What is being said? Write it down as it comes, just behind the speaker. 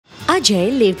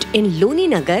Ajay lived in Loni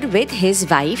Nagar with his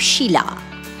wife Sheila.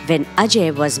 When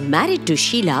Ajay was married to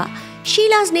Sheila,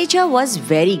 Sheila's nature was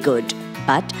very good.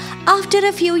 But after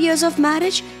a few years of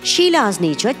marriage, Sheila's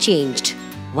nature changed.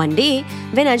 One day,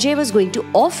 when Ajay was going to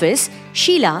office,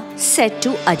 Sheila said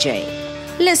to Ajay,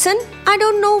 "Listen, I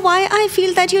don't know why I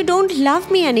feel that you don't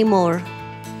love me anymore.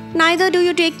 Neither do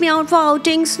you take me out for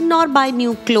outings nor buy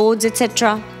new clothes,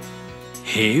 etc."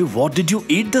 Hey, what did you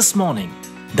eat this morning?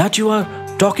 That you are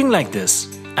talking like this?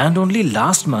 And only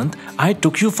last month I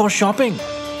took you for shopping.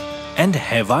 And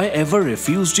have I ever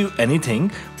refused you anything,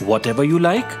 whatever you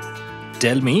like?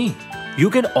 Tell me,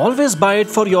 you can always buy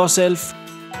it for yourself.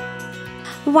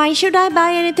 Why should I buy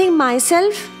anything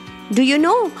myself? Do you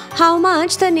know how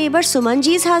much the neighbor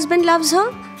Sumanji's husband loves her?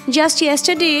 Just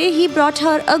yesterday, he brought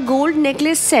her a gold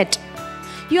necklace set.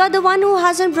 You are the one who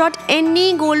hasn't brought any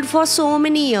gold for so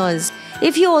many years.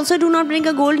 If you also do not bring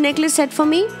a gold necklace set for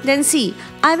me, then see,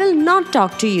 I will not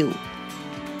talk to you.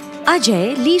 Ajay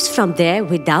leaves from there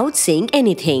without saying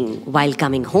anything. While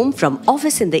coming home from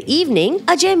office in the evening,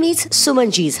 Ajay meets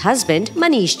Sumanji's husband,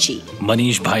 Manish ji.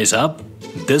 Manish bhai sahab,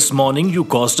 this morning you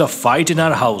caused a fight in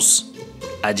our house.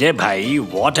 Ajay bhai,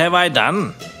 what have I done?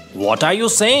 What are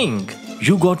you saying?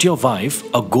 You got your wife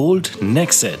a gold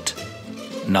neck set.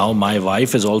 Now my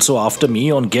wife is also after me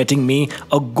on getting me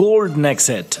a gold neck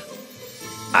set.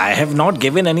 I have not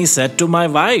given any set to my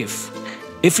wife.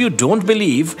 If you don't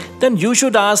believe, then you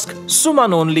should ask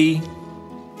Suman only.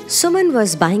 Suman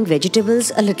was buying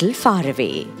vegetables a little far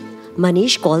away.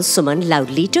 Manish calls Suman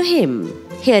loudly to him.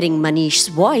 Hearing Manish's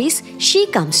voice, she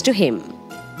comes to him.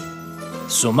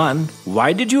 Suman, why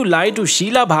did you lie to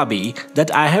Sheila bhabhi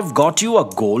that I have got you a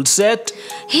gold set?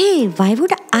 Hey, why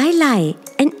would I lie?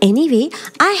 And anyway,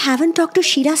 I haven't talked to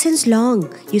Sheila since long.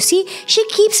 You see, she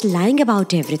keeps lying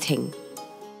about everything.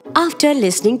 After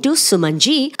listening to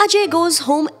Sumanji, Ajay goes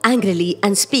home angrily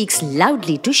and speaks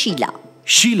loudly to Sheila.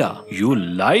 Sheila, you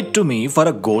lied to me for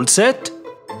a gold set?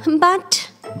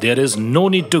 But... There is no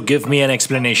need to give me an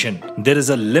explanation. There is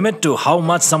a limit to how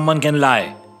much someone can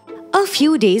lie. A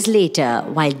few days later,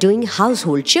 while doing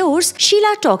household chores,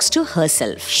 Sheila talks to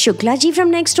herself. Shukla ji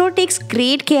from next door takes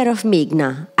great care of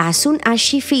Meghna. As soon as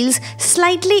she feels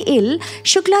slightly ill,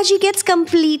 Shukla ji gets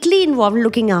completely involved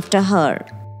looking after her.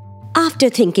 After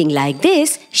thinking like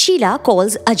this, Sheila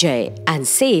calls Ajay and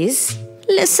says,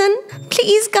 "Listen,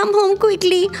 please come home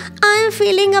quickly. I am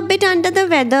feeling a bit under the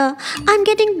weather. I'm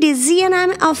getting dizzy and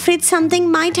I'm afraid something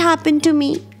might happen to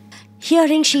me."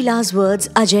 Hearing Sheila's words,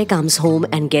 Ajay comes home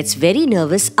and gets very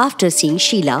nervous after seeing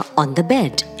Sheila on the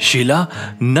bed. Sheila,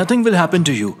 nothing will happen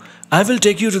to you. I will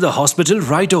take you to the hospital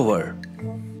right over.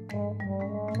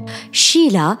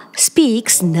 Sheila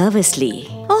speaks nervously.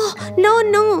 "Oh, no.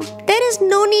 There is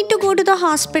no need to go to the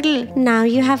hospital. Now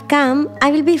you have come, I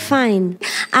will be fine.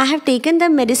 I have taken the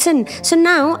medicine, so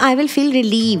now I will feel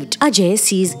relieved." Ajay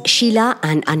sees Sheila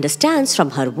and understands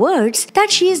from her words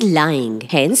that she is lying.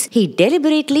 Hence, he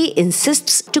deliberately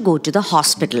insists to go to the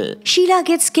hospital. Sheila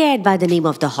gets scared by the name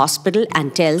of the hospital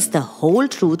and tells the whole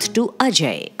truth to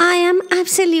Ajay. "I am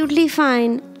absolutely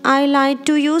fine. I lied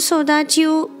to you so that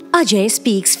you..." Ajay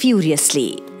speaks furiously.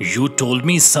 You told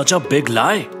me such a big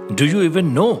lie. Do you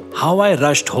even know how I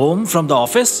rushed home from the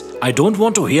office? I don't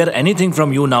want to hear anything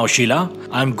from you now, Sheila.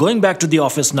 I'm going back to the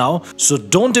office now, so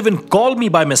don't even call me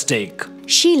by mistake.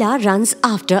 Sheila runs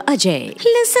after Ajay.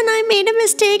 "Listen, I made a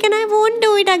mistake and I won't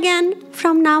do it again.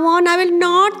 From now on, I will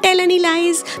not tell any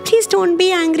lies. Please don't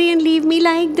be angry and leave me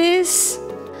like this."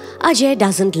 Ajay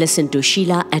doesn't listen to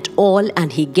Sheila at all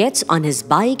and he gets on his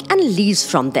bike and leaves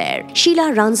from there. Sheila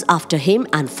runs after him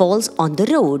and falls on the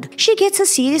road. She gets a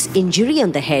serious injury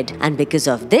on the head and because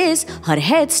of this, her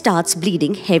head starts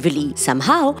bleeding heavily.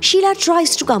 Somehow, Sheila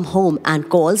tries to come home and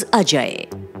calls Ajay.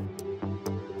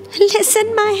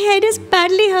 "Listen, my head is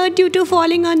badly hurt due to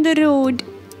falling on the road."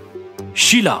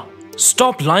 Sheila,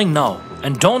 stop lying now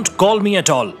and don't call me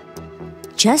at all.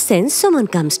 Just then, someone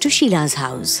comes to Sheila's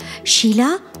house.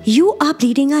 "Sheila, you are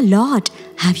bleeding a lot.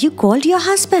 Have you called your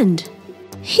husband?"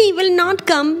 "He will not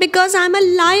come because I'm a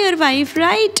liar wife,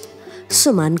 right?"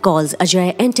 Suman calls Ajay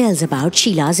and tells about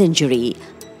Sheila's injury.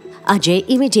 Ajay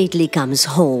immediately comes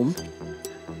home.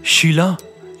 Sheila,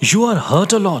 you are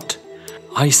hurt a lot.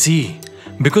 I see.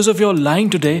 Because of your lying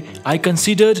today, I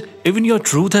considered even your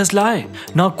truth as lie.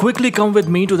 Now quickly come with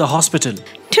me to the hospital.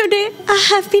 "Today I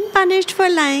have been punished for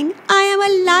lying. I am a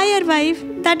liar wife.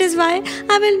 That is why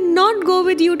I will not go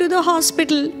with you to the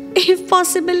hospital. If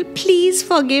possible, please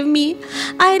forgive me.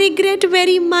 I regret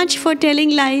very much for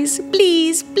telling lies.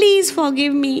 Please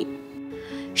forgive me."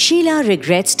 Sheila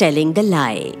regrets telling the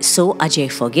lie, so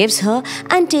Ajay forgives her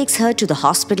and takes her to the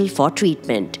hospital for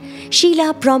treatment.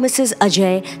 Sheila promises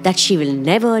Ajay that she will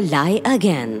never lie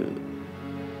again.